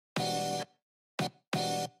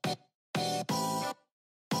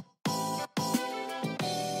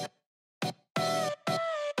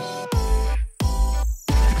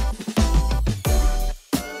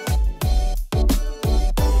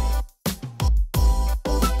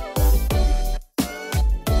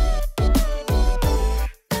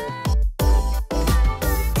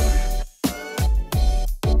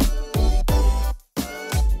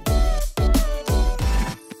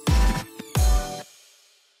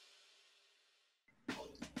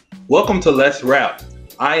Welcome to Let's Rap.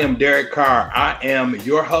 I am Derrick Carr. I am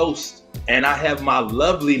your host, and I have my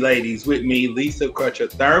lovely ladies with me, Lisa Crutcher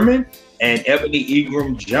Thurman and Ebonné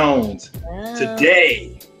Ingram Jones. Wow.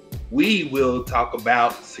 Today, we will talk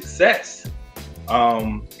about success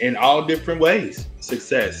in all different ways.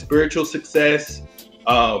 Success, spiritual success,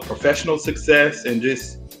 professional success, and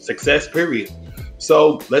just success, period.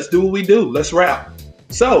 So let's do what we do. Let's rap.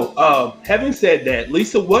 So having said that,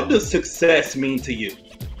 Lisa, what does success mean to you?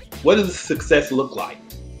 What does success look like?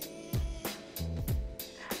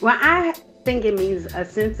 Well, I think it means a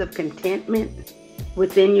sense of contentment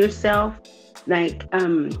within yourself. Like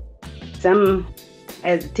as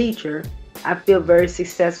a teacher, I feel very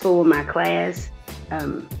successful with my class.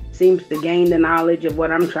 Seems to gain the knowledge of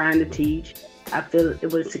what I'm trying to teach. I feel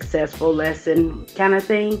it was a successful lesson kind of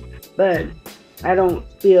thing, but I don't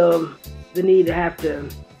feel the need to have to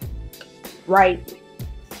write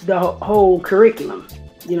the whole curriculum.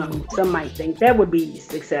 You know, some might think that would be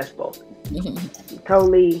successful.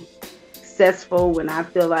 Totally successful when I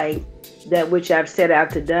feel like that which I've set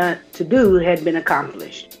out to do had been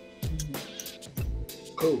accomplished.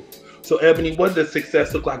 Cool. So, Ebonné, what does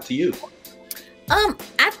success look like to you?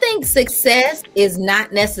 I think success is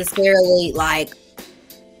not necessarily like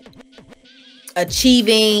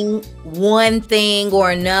achieving one thing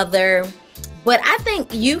or another, but I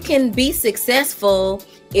think you can be successful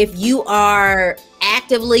if you are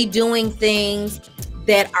actively doing things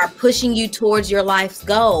that are pushing you towards your life's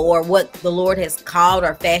goal or what the Lord has called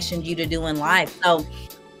or fashioned you to do in life. So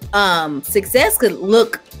success could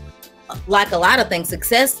look like a lot of things.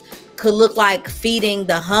 Success could look like feeding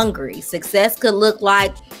the hungry. Success could look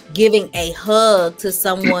like giving a hug to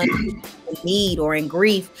someone in need or in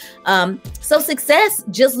grief. So success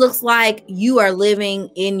just looks like you are living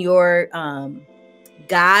in your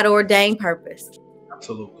God-ordained purpose.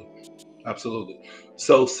 Absolutely. Absolutely.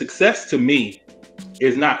 So success to me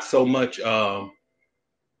is not so much, I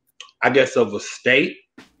guess, of a state.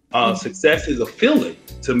 Success is a feeling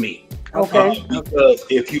to me. Okay. Because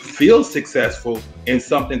if you feel successful in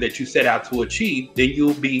something that you set out to achieve, then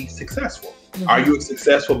you'll be successul. Are you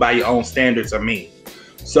successful by your own standards? I mean,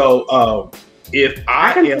 so if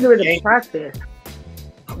I consider it a process.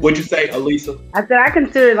 What'd you say, Elisa? I said I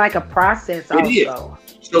consider it like a process also. It is.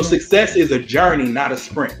 So success is a journey, not a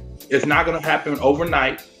sprint. It's not going to happen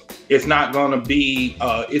overnight. It's not going to be,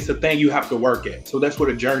 it's a thing you have to work at. So that's what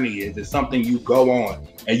a journey is. It's something you go on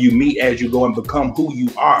and you meet as you go and become who you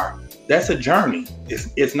are. That's a journey.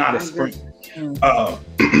 It's not a sprint.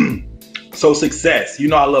 So success, you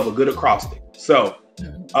know, I love a good acrostic. So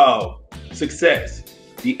success,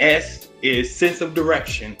 the S is sense of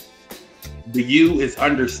direction. The U is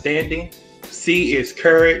understanding. C is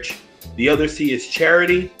courage. The other C is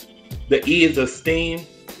charity. The E is esteem.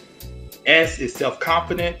 S is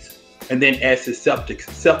self-confidence. And then S is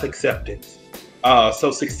self-acceptance.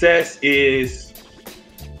 So success is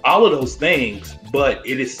all of those things, but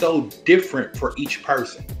it is so different for each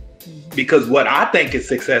person. Because what I think is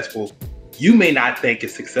successful, you may not think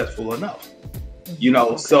is successful enough. You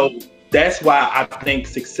know, so that's why I think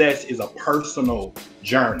success is a personal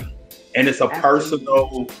journey. And it's a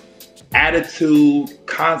personal attitude,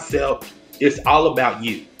 concept. It's all about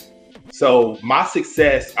you. So my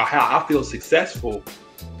success or how I feel successful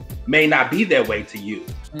may not be that way to you.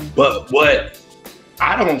 But what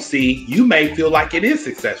I don't see, you may feel like it is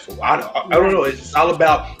successful. I don't know. It's just all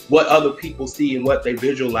about what other people see and what they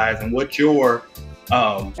visualize and what your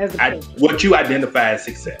what you identify as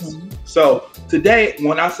success. So today,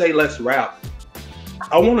 when I say let's rap,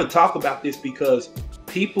 I want to talk about this because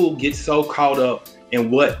people get so caught up in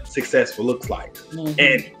what successful looks like.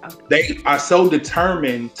 And they are so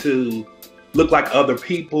determined to look like other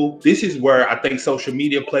people. This is where I think social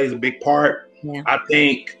media plays a big part. I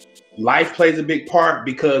think life plays a big part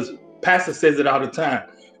because Pastor says it all the time.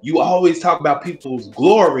 You always talk about people's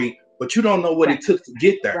glory, but you don't know what it took to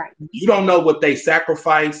get there. You don't know what they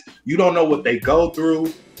sacrificed. You don't know what they go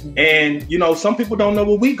through. And, you know, some people don't know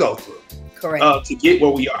what we go through to get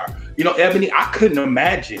where we are. You know, Ebonné, I couldn't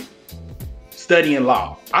imagine studying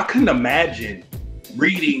law. I couldn't imagine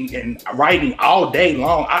reading and writing all day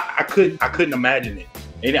long. I couldn't imagine it.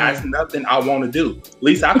 And that's nothing I want to do. At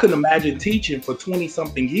least I couldn't imagine teaching for 20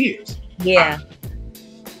 something years. And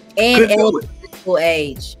at school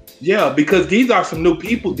age. Yeah, because these are some new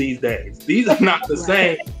people these days. These are not the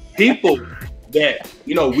same people that,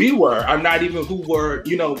 you know, we were. I'm not even who were,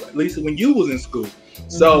 you know, Lisa, when you was in school.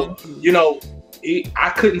 So, you know,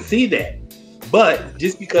 I couldn't see that. But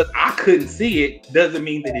just because I couldn't see it doesn't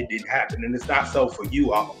mean that it didn't happen. And it's not so for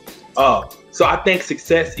you all. So I think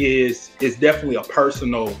success is definitely a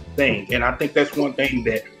personal thing. And I think that's one thing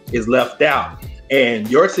that is left out. And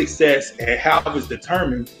your success and how it's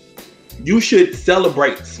determined, you should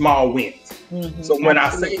celebrate small wins. So when I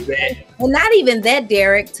say that, well, not even that,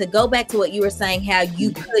 Derrick, to go back to what you were saying, how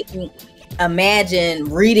you couldn't imagine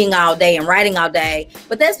reading all day and writing all day,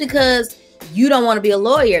 but that's because you don't want to be a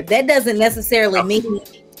lawyer. That doesn't necessarily mean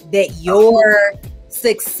that your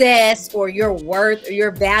success or your worth or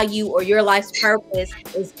your value or your life's purpose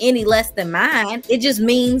is any less than mine. It just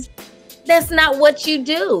means that's not what you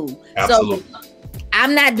do. Absolutely. So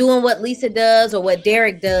I'm not doing what Lisa does or what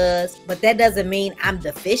Derrick does, but that doesn't mean I'm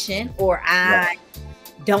deficient or I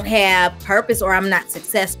don't have purpose or I'm not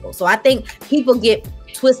successful. So I think people get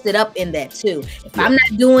twisted up in that too. If I'm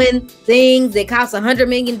not doing things that cost $100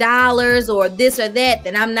 million or this or that,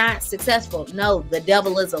 then I'm not successful. No, the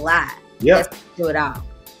devil is a lie. Yeah. Let's do it all.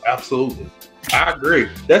 Absolutely. I agree.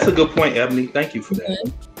 That's a good point, Ebony. Thank you for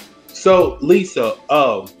that. So, Lisa,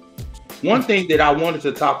 one thing that I wanted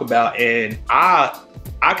to talk about, and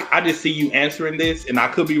I just see you answering this, and I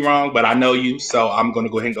could be wrong, but I know you, so I'm going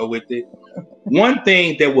to go ahead and go with it. One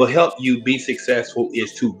thing that will help you be successful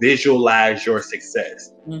is to visualize your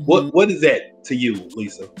success. What is that to you,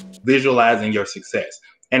 Lisa? Visualizing your success,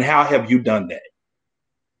 and how have you done that?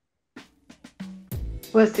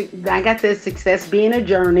 Well, I got the success being a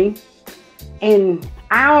journey, and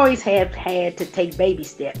I always have had to take baby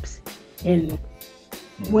steps. And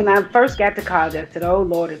when I first got to college, I said, "Oh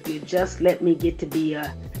Lord, if you just let me get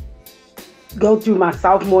to go through my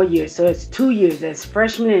sophomore year." So it's 2 years as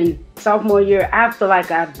freshman and sophomore year. I feel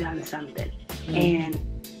like I've done something. And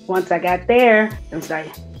once I got there, it was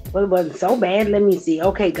like, well, it wasn't so bad. Let me see.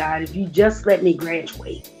 Okay, God, if you just let me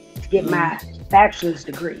graduate to get my bachelor's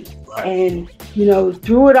degree. And,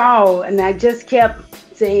 through it all, and I just kept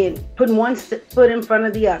saying, putting one foot in front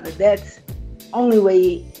of the other. That's only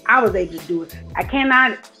way I was able to do it. I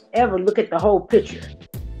cannot ever look at the whole picture,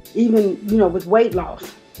 even, with weight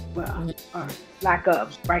loss. Well, lack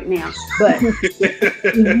of right now. But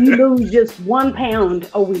if you lose just 1 pound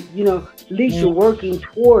a week, at least you're working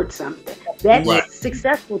towards something. That's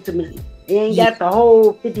successful to me. You ain't got the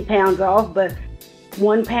whole 50 pounds off, but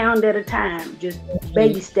 1 pound at a time, just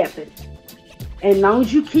baby stepping. And as long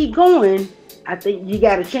as you keep going, I think you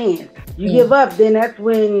got a chance. You give up, then that's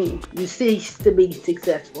when you cease to be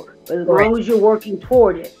successful. But as long as you're working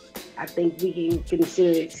toward it, I think we can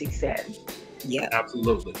consider it success. Yeah,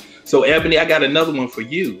 absolutely. So, Ebony, I got another one for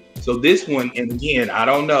you. So this one, and again, I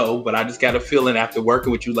don't know, but I just got a feeling after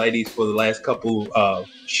working with you ladies for the last couple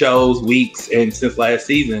shows, weeks, and since last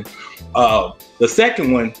season. The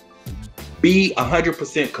second one, be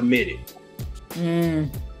 100% committed.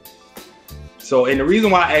 So, and the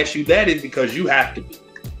reason why I asked you that is because you have to be.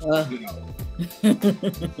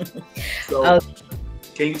 So,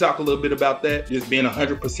 can you talk a little bit about that? Just being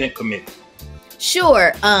 100% committed.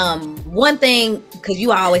 Sure. One thing, because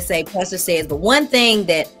you always say Pastor says, but one thing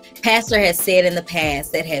that Pastor has said in the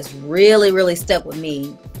past that has really, really stuck with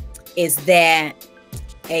me is that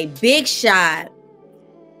a big shot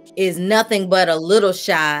is nothing but a little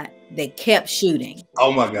shot that kept shooting.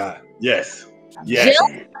 Oh my God. Yes. Yes.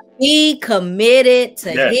 Just be committed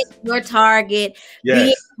to hit your target.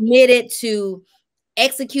 Be committed to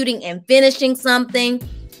executing and finishing something.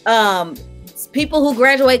 People who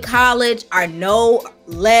graduate college are no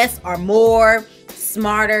less or more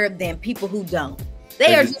smarter than people who don't.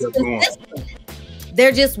 They are just consistent.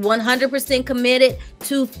 They're just 100% committed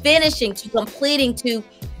to finishing, to completing, to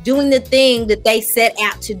doing the thing that they set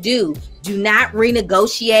out to do. Do not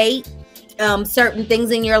renegotiate certain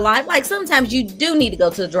things in your life. Like sometimes you do need to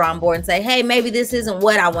go to the drawing board and say, hey, maybe this isn't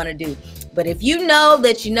what I want to do. But if you know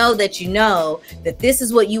that you know that you know that this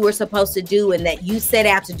is what you were supposed to do and that you set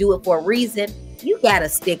out to do it for a reason, you got to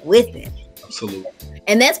stick with it. Absolutely.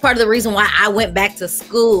 And that's part of the reason why I went back to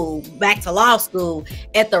school, back to law school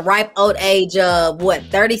at the ripe old age of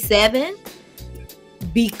 37?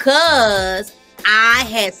 Because I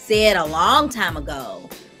had said a long time ago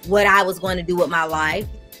what I was going to do with my life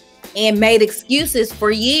and made excuses for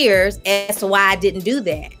years as to why I didn't do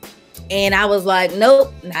that. And I was like,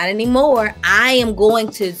 nope, not anymore. I am going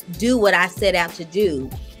to do what I set out to do.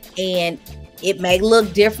 And it may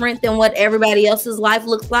look different than what everybody else's life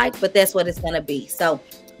looks like, but that's what it's going to be. So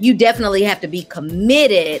you definitely have to be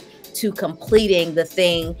committed to completing the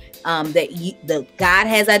thing that God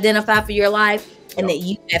has identified for your life and that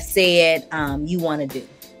you have said you want to do.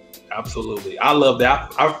 Absolutely. I love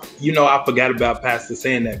that. I forgot about Pastor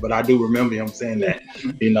saying that, but I do remember him saying that,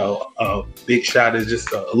 big shot is just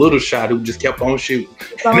a little shot who just kept on shooting.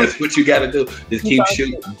 And that's what you got to do. Just keep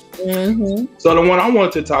shooting. Mm-hmm. So the one I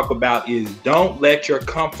want to talk about is don't let your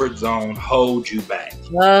comfort zone hold you back.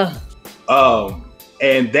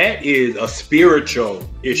 And that is a spiritual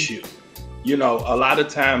issue. You know, a lot of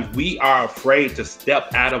times we are afraid to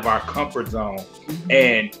step out of our comfort zone,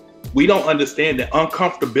 and we don't understand that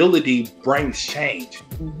uncomfortability brings change.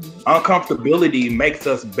 Uncomfortability makes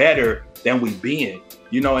us better than we've been,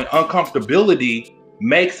 you know, and uncomfortability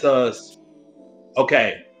makes us,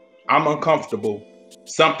 okay, I'm uncomfortable.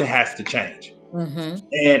 Something has to change.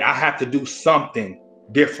 And I have to do something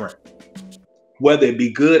different, whether it be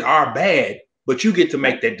good or bad, but you get to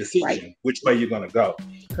make that decision, which way you're going to go.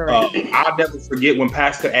 I'll never forget when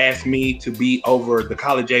Pastor asked me to be over the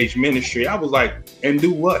college age ministry. I was like, and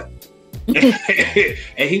do what?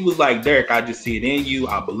 And he was like, Derrick, I just see it in you.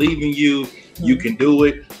 I believe in you. You can do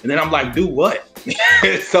it. And then I'm like, do what?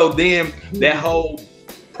 So then that whole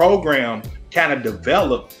program kind of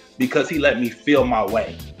developed because he let me feel my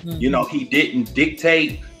way. You know, he didn't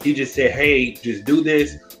dictate. He just said, hey, just do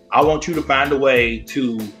this. I want you to find a way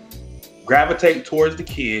to gravitate towards the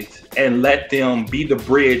kids and let them be the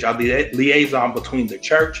bridge or the liaison between the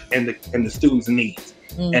church and the students' needs.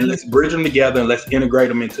 And let's bridge them together and let's integrate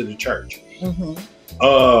them into the church.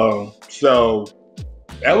 So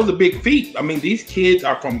that was a big feat. I mean, these kids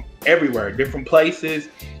are from everywhere, different places.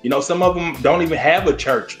 You know, some of them don't even have a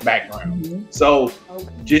church background. So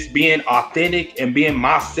just being authentic and being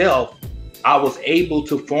myself, I was able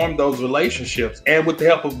to form those relationships, and with the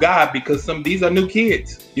help of God, because these are new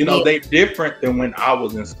kids, you know, they're different than when I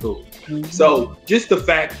was in school. So just the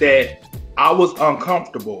fact that I was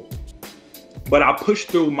uncomfortable, but I pushed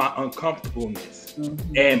through my uncomfortableness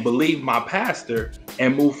and believed my pastor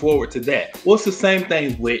and moved forward to that. Well, it's the same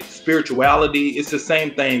thing with spirituality. It's the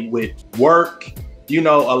same thing with work. You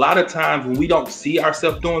know, a lot of times when we don't see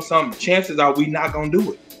ourselves doing something, chances are we're not going to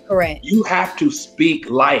do it. Correct. You have to speak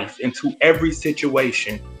life into every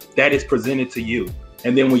situation that is presented to you.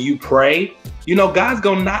 And then when you pray, you know,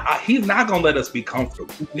 he's not gonna let us be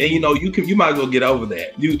comfortable. And you know, you might as well get over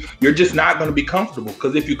that. You're just not gonna be comfortable,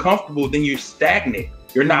 because if you're comfortable, then you're stagnant.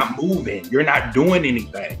 You're not moving. You're not doing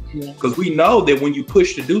anything. Because we know that when you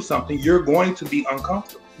push to do something, you're going to be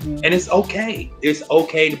uncomfortable. And it's okay. It's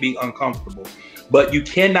okay to be uncomfortable, but you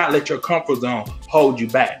cannot let your comfort zone hold you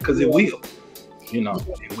back, because it will. You know,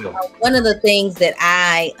 it will. One of the things that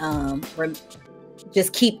I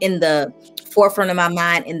just keep in the forefront of my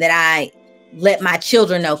mind, and that I let my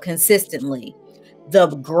children know consistently, the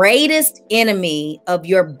greatest enemy of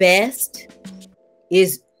your best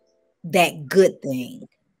is that good thing.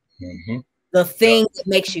 The thing that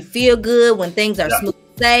makes you feel good when things are smooth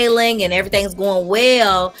sailing and everything's going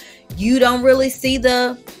well. You don't really see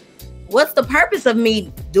what's the purpose of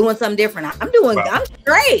me doing something different? I'm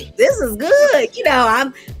great. This is good. You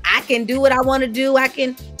know, I can do what I want to do.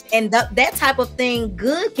 And that type of thing,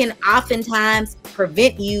 good, can oftentimes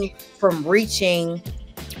prevent you from reaching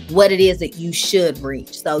what it is that you should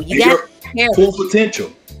reach. So you got full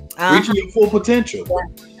potential. Reaching your full potential.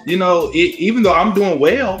 You know, even though I'm doing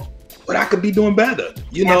well, but I could be doing better.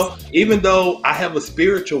 You know, even though I have a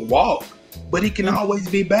spiritual walk, but it can always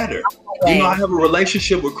be better. You know, I have a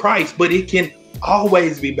relationship with Christ, but it can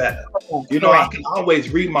always be better. You know, I can always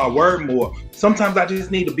read my word more. Sometimes I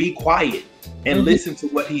just need to be quiet and listen to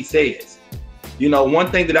what he says. You know,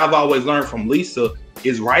 one thing that I've always learned from Lisa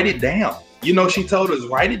is write it down. You know, she told us,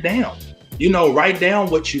 write it down. You know, write down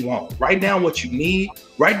what you want, write down what you need,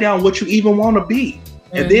 write down what you even want to be,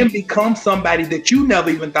 and then become somebody that you never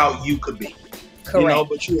even thought you could be. Correct. You know,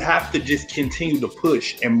 but you have to just continue to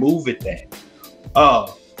push and move at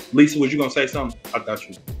that. Lisa, was you gonna say something? I thought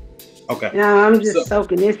you. Okay. No, I'm just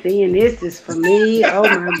soaking this in. This is for me. Oh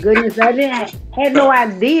my goodness, I had no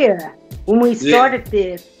idea when we started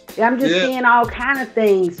this. I'm just seeing all kind of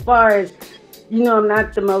things. As far as, you know, I'm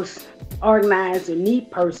not the most organized or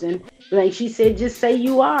neat person. Like she said, just say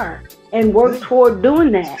you are and work toward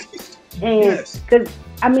doing that. And because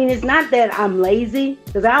I mean, it's not that I'm lazy,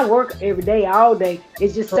 because I work every day, all day.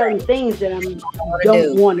 It's just certain things that I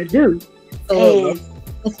don't want to do. And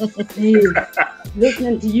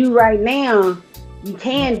listening to you right now, you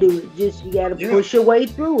can do it. Just you got to push your way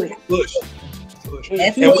through it. Push.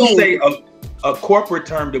 And we say a corporate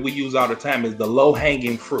term that we use all the time is the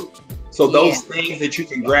low-hanging fruit. So those things that you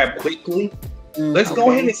can grab quickly, let's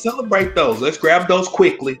go ahead and celebrate those. Let's grab those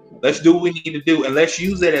quickly. Let's do what we need to do, and let's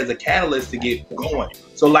use it as a catalyst to get going.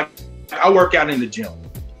 So like I work out in the gym.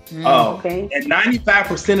 And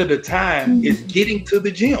 95% of the time is getting to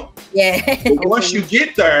the gym. But once you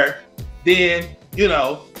get there, then you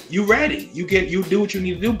know you're ready. You do what you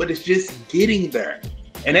need to do, but it's just getting there.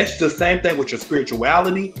 And that's the same thing with your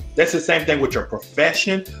spirituality. That's the same thing with your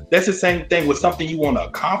profession. That's the same thing with something you want to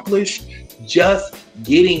accomplish. Just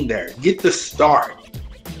getting there. Get the start.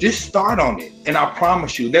 Just start on it. And I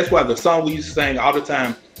promise you, that's why the song we used to sing all the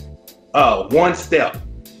time, one step.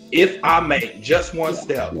 If I make just one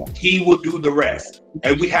step, he will do the rest.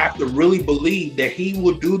 And we have to really believe that he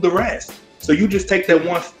will do the rest. So you just take that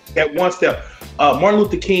one step. Martin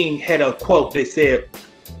Luther King had a quote that said,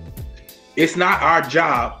 "It's not our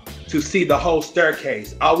job to see the whole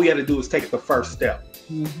staircase. All we got to do is take the first step,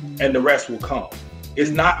 and the rest will come." It's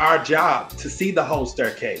not our job to see the whole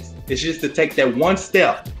staircase. It's just to take that one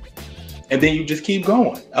step, and then you just keep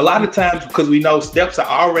going. A lot of times, because we know steps are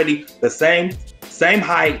already the same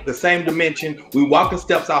height, the same dimension. We walk in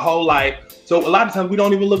steps our whole life. So a lot of times we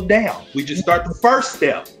don't even look down. We just start the first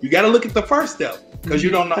step. You got to look at the first step because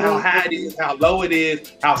you don't know how high it is, how low it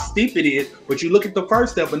is, how steep it is. But you look at the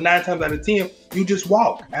first step, but 9 times out of 10, you just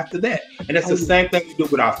walk after that. And that's the same thing we do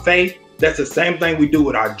with our faith. That's the same thing we do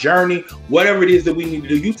with our journey. Whatever it is that we need to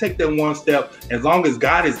do, you take that one step. As long as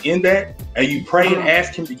God is in that and you pray and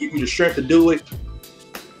ask him to give you the strength to do it,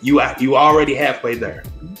 you already halfway there.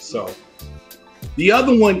 So the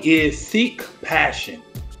other one is seek passion.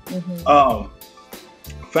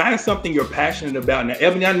 Find something you're passionate about. Now,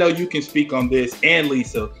 Ebonné, I know you can speak on this, and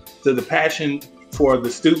Lisa, to the passion for the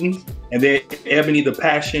students, and then Ebonné, the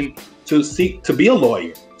passion to seek to be a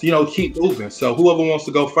lawyer. To, keep moving. So whoever wants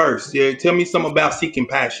to go first, tell me something about seeking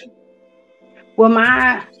passion. Well,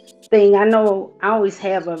 my thing, I know I always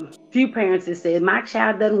have a few parents that say, my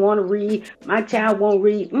child doesn't want to read, my child won't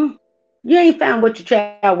read. You ain't found what your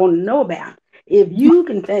child want to know about. If you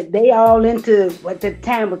can, they all into what the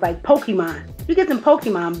time was like Pokemon. You get some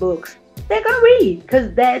Pokemon books, they're gonna read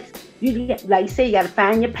because that's like you say, you got to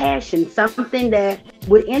find your passion, something that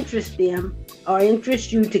would interest them or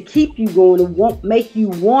interest you to keep you going and won't make you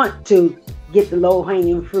want to get the low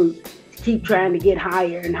hanging fruit, to keep trying to get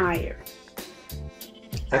higher and higher.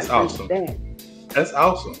 That's awesome. That's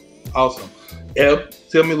awesome. Awesome. Eb,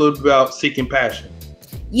 tell me a little bit about seeking passion.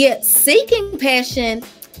 Yeah, seeking passion.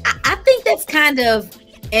 I think that's kind of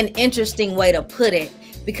an interesting way to put it,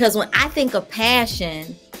 because when I think of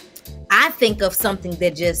passion, I think of something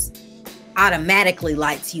that just automatically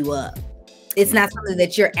lights you up. It's not something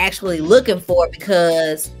that you're actually looking for,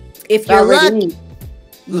 because if you're lucky,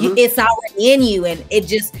 it's already in you, and it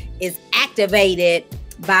just is activated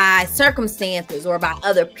by circumstances or by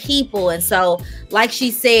other people. And so, like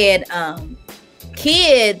she said,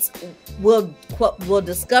 kids will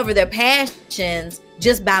discover their passions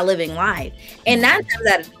just by living life. And 9 times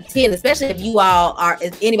out of 10, especially if you all are,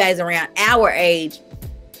 if anybody's around our age,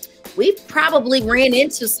 we've probably ran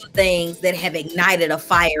into some things that have ignited a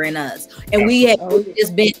fire in us. And we have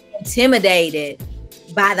just been intimidated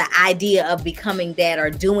by the idea of becoming that or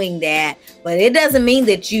doing that. But it doesn't mean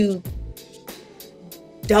that you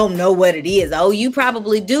don't know what it is. Oh, you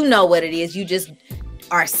probably do know what it is. You just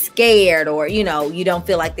are scared, or, you don't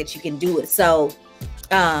feel like that you can do it. So,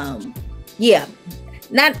 yeah.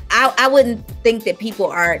 I wouldn't think that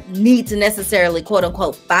people need to necessarily, quote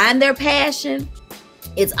unquote, find their passion.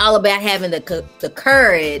 It's all about having the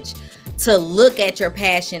courage to look at your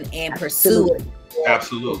passion and pursue it.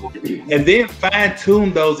 Absolutely. And then fine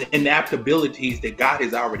tune those adaptabilities that God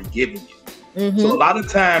has already given you. So a lot of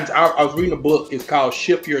times, I was reading a book, it's called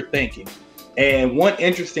Shift Your Thinking. And one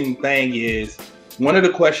interesting thing is, one of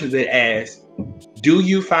the questions it asks, do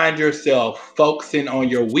you find yourself focusing on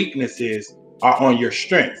your weaknesses or on your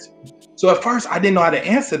strengths? So at first I didn't know how to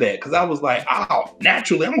answer that, because I was like,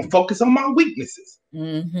 naturally I'm gonna focus on my weaknesses.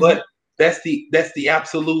 But that's the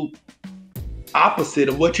absolute opposite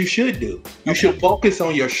of what you should do. You should focus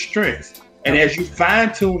on your strengths. And as you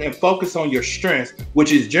fine tune and focus on your strengths,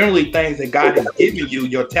 which is generally things that God has given you,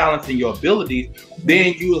 your talents and your abilities,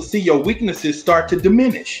 then you will see your weaknesses start to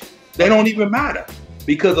diminish. They don't even matter,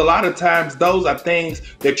 because a lot of times those are things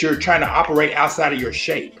that you're trying to operate outside of your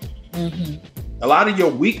shape. A lot of your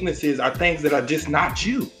weaknesses are things that are just not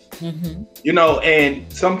you.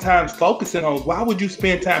 And sometimes focusing on, why would you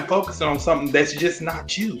spend time focusing on something that's just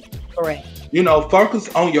not you? Correct. Focus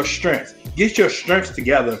on your strengths. Get your strengths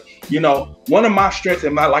together. One of my strengths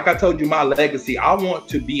and like I told you, my legacy, I want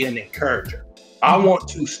to be an encourager. I want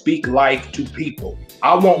to speak life to people.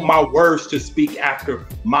 I want my words to speak after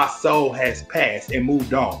my soul has passed and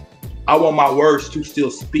moved on. I want my words to still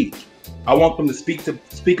speak. I want them to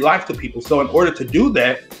speak life to people. So in order to do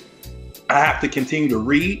that, I have to continue to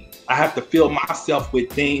read. I have to fill myself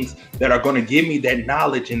with things that are going to give me that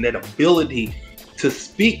knowledge and that ability to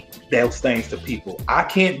speak those things to people. I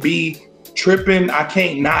can't be tripping. I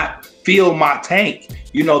can't not fill my tank.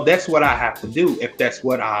 That's what I have to do if that's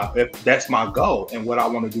my goal and what I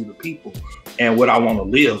want to do to people and what I want to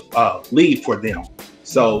leave for them.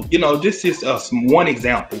 So, this is one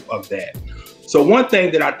example of that. So one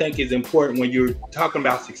thing that I think is important when you're talking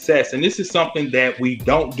about success, and this is something that we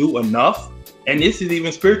don't do enough, and this is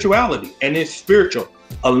even spirituality, and it's spiritual.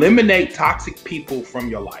 Eliminate toxic people from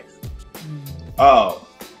your life.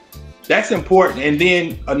 That's important. And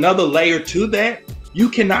then another layer to that, you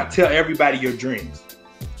cannot tell everybody your dreams.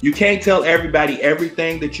 You can't tell everybody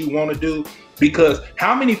everything that you want to do, because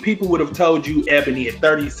how many people would have told you, Ebonné, at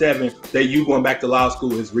 37, that you going back to law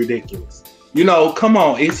school is ridiculous? You know, come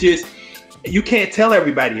on. It's just, you can't tell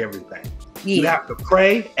everybody everything. Yeah. You have to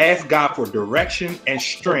pray, ask God for direction and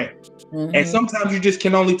strength. Mm-hmm. And sometimes you just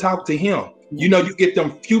can only talk to him. You know, you get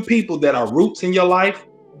them few people that are roots in your life.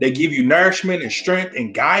 They give you nourishment and strength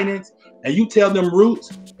and guidance. And you tell them roots,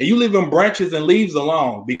 and you leave them branches and leaves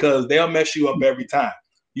alone, because they'll mess you up every time.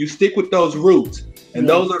 You stick with those roots, and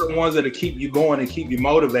those are the ones that'll keep you going and keep you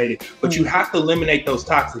motivated. But you have to eliminate those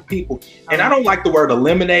toxic people. And I don't like the word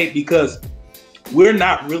eliminate, because we're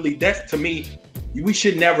not really, that's, to me, we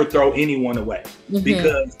should never throw anyone away,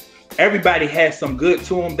 because everybody has some good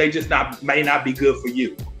to them. They just may not be good for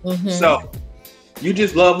you. So you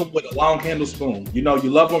just love them with a long handle spoon. You know, you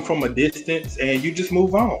love them from a distance, and you just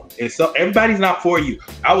move on. And so everybody's not for you.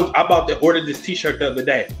 I ordered this t-shirt the other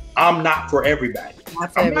day. I'm not for everybody.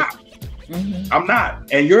 I'm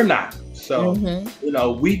not, and you're not. So, you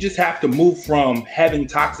know, we just have to move from having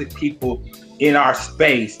toxic people in our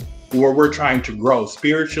space where we're trying to grow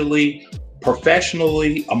spiritually,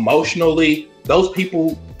 professionally, emotionally. Those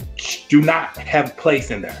people do not have a place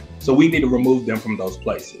in there. So we need to remove them from those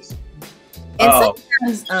places. And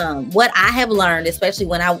sometimes what I have learned, especially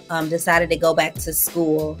when I decided to go back to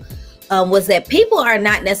school, was that people are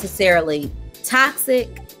not necessarily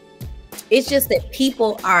toxic. It's just that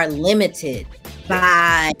people are limited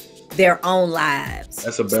by their own lives.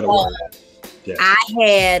 That's a better word. Yeah.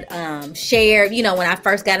 I had shared, you know, when I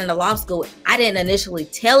first got into law school, I didn't initially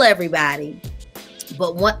tell everybody,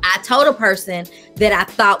 but what I told a person that I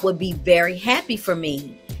thought would be very happy for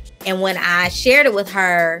me. And when I shared it with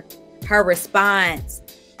her, her response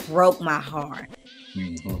broke my heart.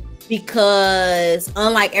 Because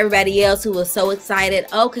unlike everybody else who was so excited,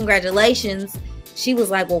 oh, congratulations, she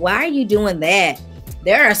was like, well, why are you doing that?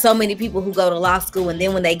 There are so many people who go to law school, and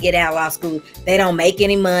then when they get out of law school, they don't make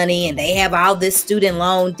any money, and they have all this student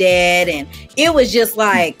loan debt. And it was just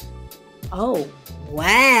like, oh,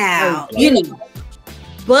 wow. You know,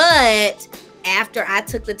 but after I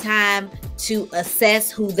took the time to assess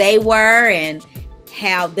who they were and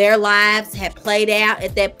how their lives had played out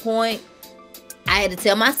at that point, I had to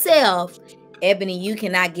tell myself, Ebonné, you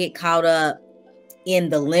cannot get caught up in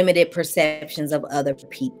the limited perceptions of other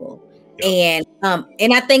people. And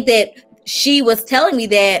I think that she was telling me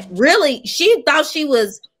that really she thought she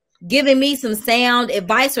was giving me some sound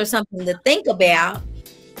advice or something to think about.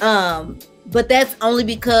 But that's only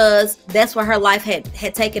because that's where her life had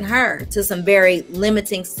taken her to some very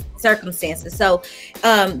limiting circumstances. So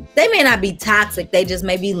they may not be toxic. They just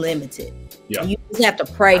may be limited. Yeah. You just have to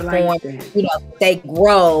pray for them. You know, they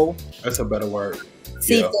grow. That's a better word.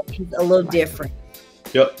 See things a little different.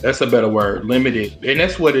 Yep, that's a better word. Limited. And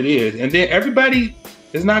that's what it is. And then everybody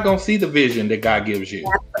is not going to see the vision that God gives you.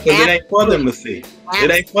 Because it ain't for them to see.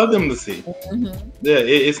 It ain't for them to see. Yeah,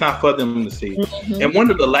 it's not for them to see. And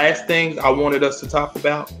one of the last things I wanted us to talk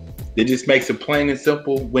about that just makes it plain and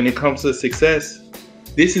simple when it comes to success,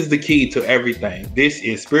 this is the key to everything. This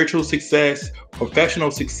is spiritual success,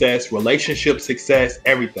 professional success, relationship success,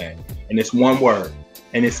 everything. And it's one word.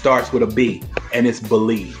 And it starts with a B. And it's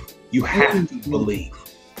believe. You have to believe.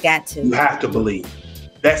 Got to. You have to believe.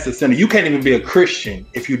 That's the center. You can't even be a Christian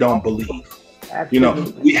if you don't believe. Absolutely. You know,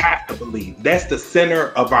 we have to believe. That's the center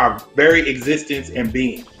of our very existence and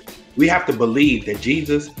being. We have to believe that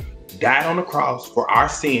Jesus died on the cross for our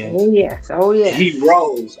sins. Oh, yes. Oh, yes. He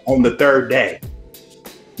rose on the third day.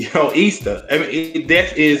 You know, Easter. I mean,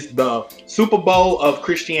 that is the Super Bowl of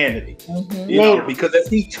Christianity. You know, because as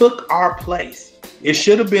he took our place, it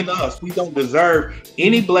should have been us. We don't deserve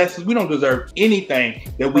any blessings. We don't deserve anything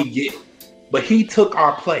that we get. But he took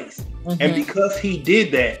our place. And because he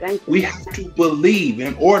did that, we have to believe.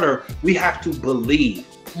 We have to believe.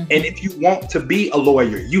 And if you want to be a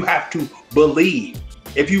lawyer, you have to believe.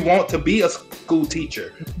 If you want to be a school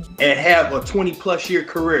teacher and have a 20+ year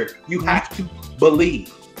career, you have to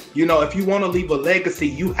believe. You know, if you want to leave a legacy,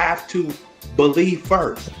 you have to believe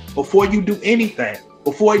first. Before you do anything,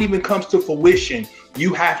 before it even comes to fruition,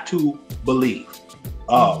 you have to believe.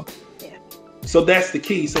 So that's the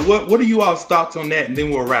key. So what are you all's thoughts on that? And then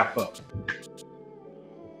we'll wrap up.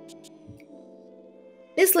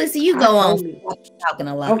 Miss Lisa, you go on. Talking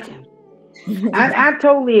a lot. Okay. I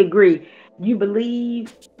totally agree. You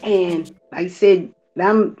believe, and like I said,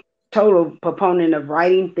 I'm total proponent of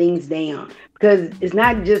writing things down, because it's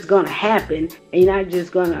not just going to happen, and you're not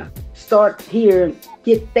just going to start here and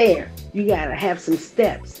get there. You got to have some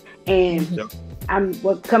steps. And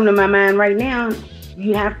what come to my mind right now,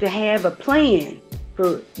 you have to have a plan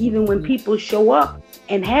for even when people show up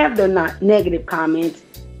and have their negative comments,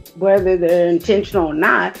 whether they're intentional or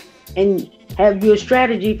not, and have your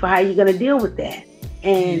strategy for how you're going to deal with that.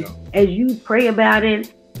 And as you pray about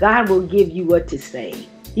it, God will give you what to say.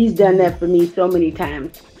 He's done that for me so many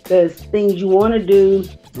times. There's things you want to do,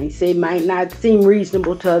 and you say might not seem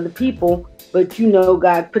reasonable to other people, but you know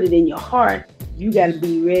God put it in your heart. You got to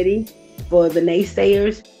be ready for the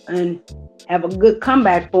naysayers and have a good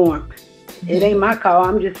comeback for them. It ain't my call.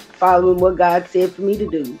 I'm just following what God said for me to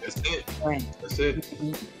do. That's it. Right. That's it.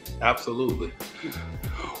 Absolutely.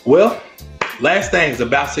 Well, last thing is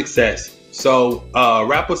about success. So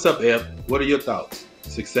wrap us up, Eb. What are your thoughts?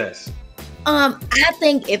 Success. I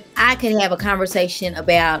think if I could have a conversation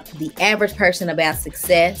about the average person about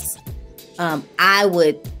success, I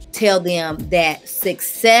would tell them that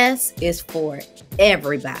success is for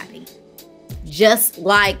everybody. Just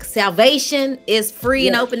like salvation is free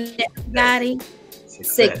and open to everybody,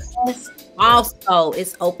 success also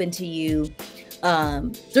is open to you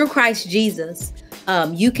through Christ Jesus.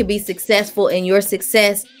 You can be successful, and your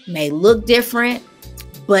success may look different,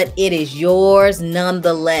 but it is yours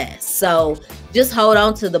nonetheless. So just hold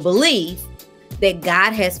on to the belief that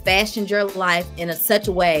God has fashioned your life in such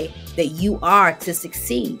a way that you are to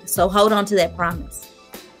succeed. So hold on to that promise.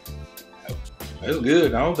 That's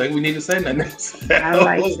good. I don't think we need to say nothing else. I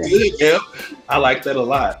like that. Good, yeah. I like that a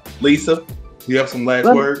lot. Lisa, you have some last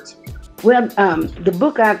words? Well, the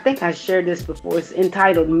book, I think I shared this before, it's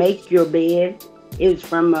entitled Make Your Bed. It's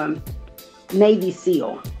from Navy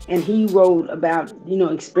SEAL. And he wrote about,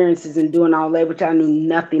 experiences and doing all that, which I knew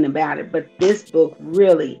nothing about it. But this book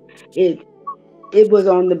really, it was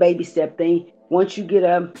on the baby step thing. Once you get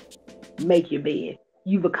up, make your bed.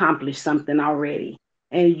 You've accomplished something already.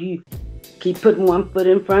 And you keep putting one foot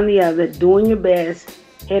in front of the other, doing your best,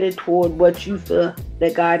 headed toward what you feel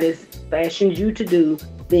that God has fashioned you to do,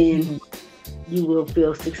 then you will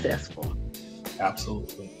feel successful.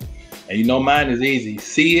 Absolutely. And mine is easy.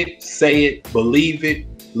 See it, say it, believe it,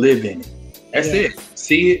 live in it. That's it.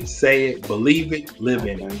 See it, say it, believe it, live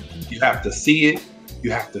in it. You have to see it,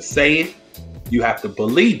 you have to say it, you have to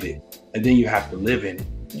believe it, and then you have to live in it.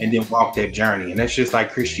 And then walk that journey. And that's just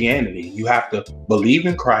like Christianity. You have to believe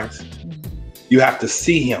in Christ. You have to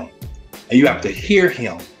see him, and you have to hear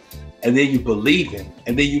him, and then you believe him,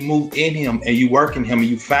 and then you move in him, and you work in him, and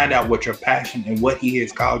you find out what your passion and what he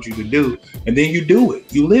has called you to do, and then you do it.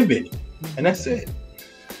 You live in it, and that's it.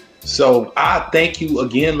 So I thank you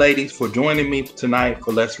again, ladies, for joining me tonight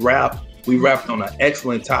for Let's Wrap. We wrapped on an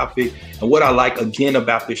excellent topic, and what I like again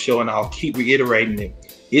about this show, and I'll keep reiterating it,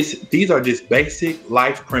 these are just basic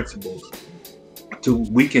life principles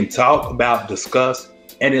we can talk about, discuss.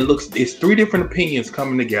 And it's three different opinions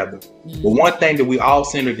coming together. But one thing that we all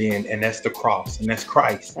centered in, and that's the cross, and that's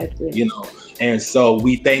Christ. That's And so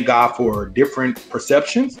we thank God for different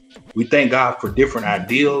perceptions. We thank God for different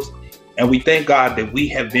ideals. And we thank God that we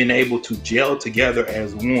have been able to gel together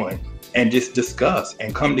as one and just discuss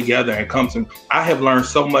and come together and I have learned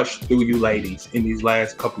so much through you ladies in these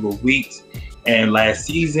last couple of weeks and last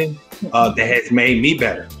season that has made me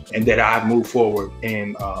better and that I've moved forward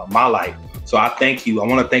in my life. So I thank you. I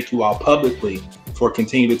want to thank you all publicly for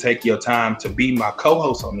continuing to take your time to be my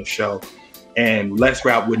co-host on the show. And Let's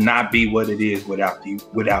Wrap would not be what it is without you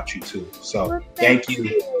too. So thank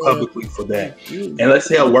you publicly for that. And let's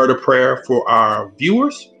say a word of prayer for our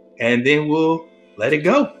viewers, and then we'll let it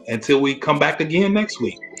go until we come back again next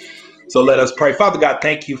week. So let us pray. Father God,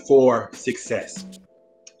 thank you for success.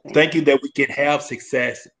 Thank you that we can have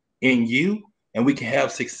success in you. And we can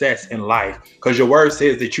have success in life, because your word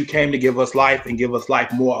says that you came to give us life and give us life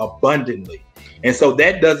more abundantly. And so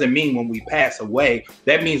that doesn't mean when we pass away.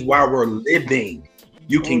 That means while we're living,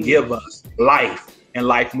 you can give us life and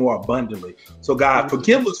life more abundantly. So God,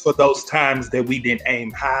 forgive us for those times that we didn't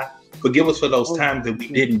aim high. Forgive us for those times that we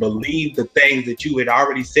didn't believe the things that you had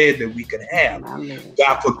already said that we could have.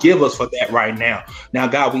 God, forgive us for that right now. Now,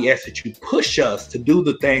 God, we ask that you push us to do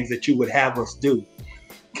the things that you would have us do.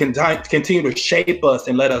 Continue to shape us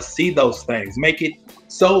and let us see those things. Make it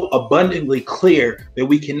so abundantly clear that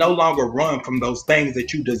we can no longer run from those things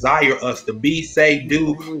that you desire us to be, say,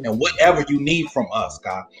 do, and whatever you need from us,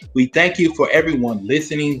 God. We thank you for everyone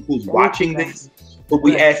listening who's watching this. but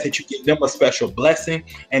we ask that you give them a special blessing.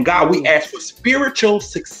 And God, we ask for spiritual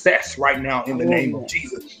success right now in the name of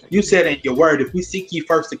Jesus. You said in your word, if we seek ye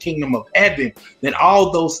first the kingdom of heaven, then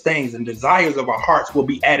all those things and desires of our hearts will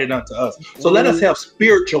be added unto us. So let us have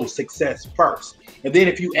spiritual success first. And then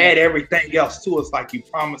if you add everything else to us like you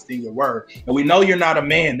promised in your word, and we know you're not a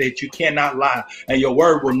man that you cannot lie, and your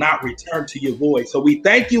word will not return to your void. So we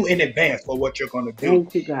thank you in advance for what you're going to do.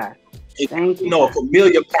 Thank you, God. Thank you. A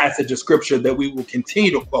familiar passage of scripture that we will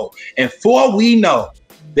continue to quote. And for we know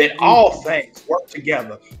that all things work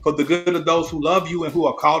together for the good of those who love you and who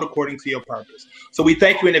are called according to your purpose. So we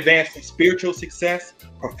thank you in advance for spiritual success,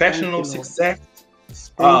 professional success,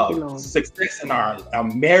 success in our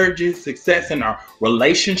marriages, success in our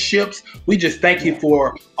relationships. We just thank you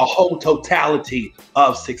for a whole totality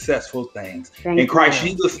of successful things. In Christ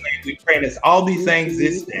Jesus' name, we pray this all these things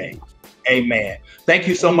this day. Amen. Thank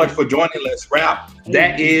you so much for joining Let's Rap.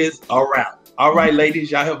 That is a wrap. All right,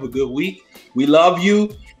 ladies, y'all have a good week. We love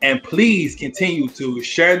you. And please continue to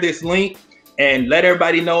share this link and let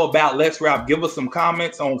everybody know about Let's Rap. Give us some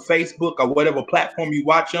comments on Facebook or whatever platform you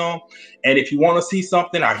watch on. And if you want to see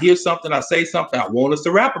something or hear something or say something, I want us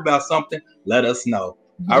to rap about something, let us know.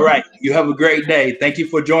 All right. You have a great day. Thank you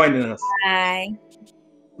for joining us. Bye.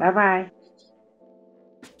 Bye-bye.